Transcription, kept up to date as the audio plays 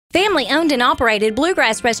Family owned and operated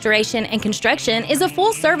Bluegrass Restoration and Construction is a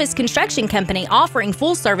full-service construction company offering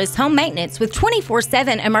full-service home maintenance with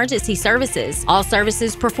 24/7 emergency services. All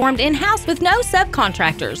services performed in-house with no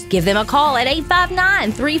subcontractors. Give them a call at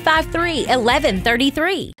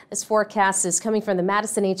 859-353-1133. This forecast is coming from the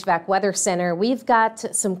Madison HVAC Weather Center. We've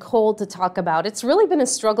got some cold to talk about. It's really been a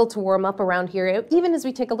struggle to warm up around here, even as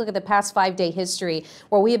we take a look at the past 5-day history,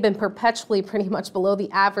 where we have been perpetually pretty much below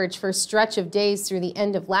the average for a stretch of days through the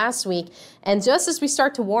end of last week. And just as we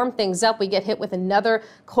start to warm things up, we get hit with another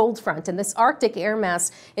cold front. And this Arctic air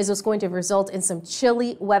mass is what's going to result in some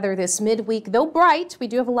chilly weather this midweek. Though bright, we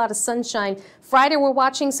do have a lot of sunshine. Friday, we're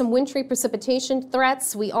watching some wintry precipitation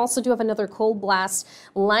threats. We also do have another cold blast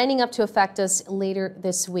lining up to affect us later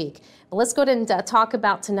this week. But let's go ahead and talk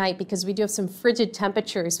about tonight, because we do have some frigid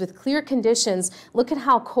temperatures with clear conditions. Look at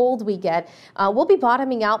how cold we get. We'll be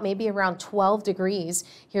bottoming out maybe around 12 degrees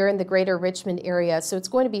here in the greater Richmond area. So it's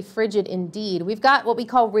going to be frigid indeed. We've got what we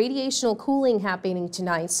call radiational cooling happening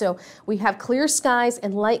tonight. So we have clear skies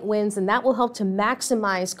and light winds, and that will help to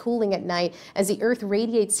maximize cooling at night as the earth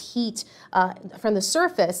radiates heat from the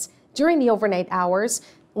surface during the overnight hours.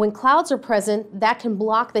 When clouds are present, that can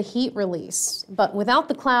block the heat release. But without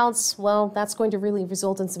the clouds, well, that's going to really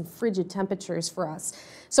result in some frigid temperatures for us.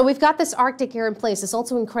 So we've got this Arctic air in place. It's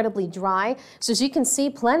also incredibly dry. So as you can see,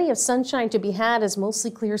 plenty of sunshine to be had as mostly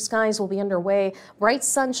clear skies will be underway. Bright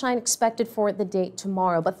sunshine expected for the day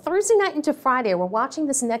tomorrow. But Thursday night into Friday, we're watching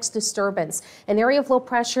this next disturbance, an area of low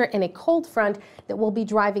pressure and a cold front that will be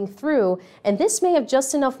driving through. And this may have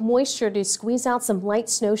just enough moisture to squeeze out some light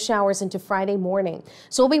snow showers into Friday morning.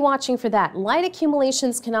 So we'll be watching for that. Light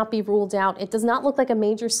accumulations cannot be ruled out. It does not look like a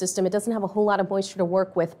major system. It doesn't have a whole lot of moisture to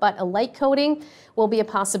work with, but a light coating will be a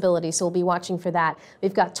possibility, so we'll be watching for that.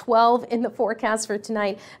 We've got 12 in the forecast for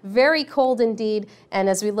tonight. Very cold indeed. And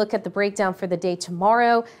as we look at the breakdown for the day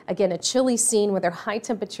tomorrow, again, a chilly scene with our high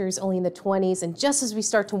temperatures only in the 20s. And just as we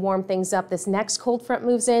start to warm things up, this next cold front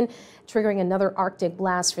moves in, triggering another Arctic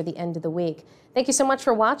blast for the end of the week. Thank you so much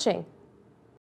for watching.